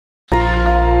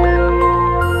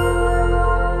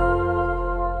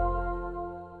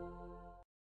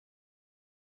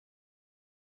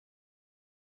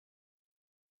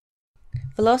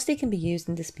Velocity can be used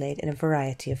and displayed in a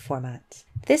variety of formats.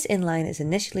 This inline is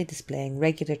initially displaying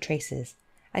regular traces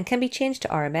and can be changed to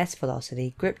RMS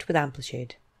velocity grouped with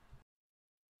amplitude.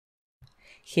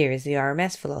 Here is the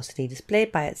RMS velocity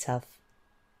displayed by itself.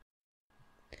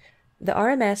 The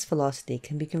RMS velocity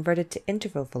can be converted to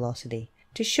interval velocity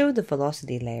to show the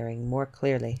velocity layering more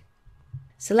clearly.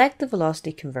 Select the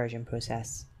velocity conversion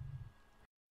process.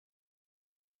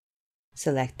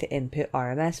 Select the input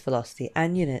RMS velocity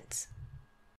and units.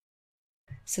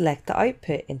 Select the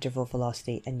output interval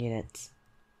velocity and units,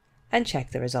 and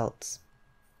check the results.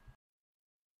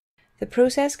 The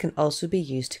process can also be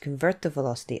used to convert the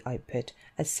velocity output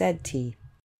as ZT,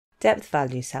 depth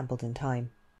value sampled in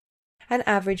time, and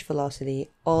average velocity,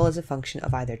 all as a function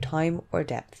of either time or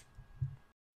depth.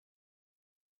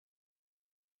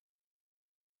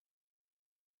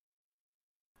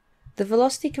 The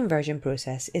velocity conversion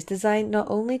process is designed not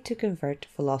only to convert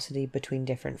velocity between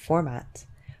different formats,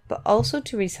 but also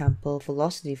to resample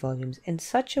velocity volumes in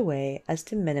such a way as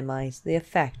to minimize the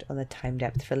effect on the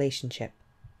time-depth relationship.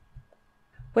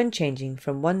 When changing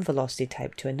from one velocity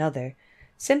type to another,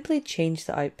 simply change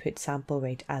the output sample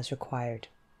rate as required.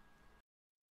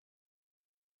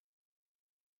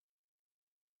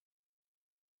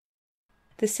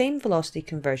 The same velocity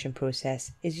conversion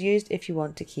process is used if you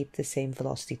want to keep the same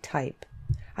velocity type,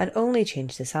 and only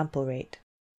change the sample rate.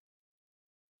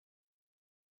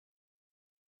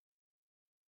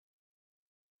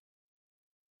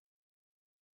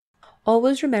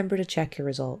 Always remember to check your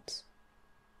results.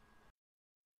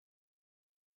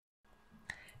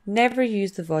 Never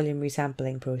use the volume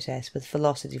resampling process with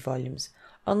velocity volumes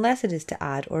unless it is to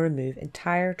add or remove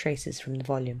entire traces from the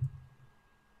volume.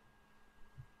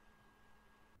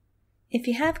 If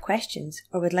you have questions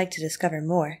or would like to discover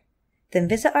more, then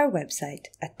visit our website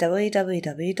at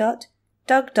www.doug.com.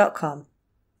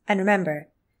 And remember,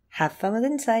 have fun with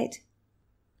Insight!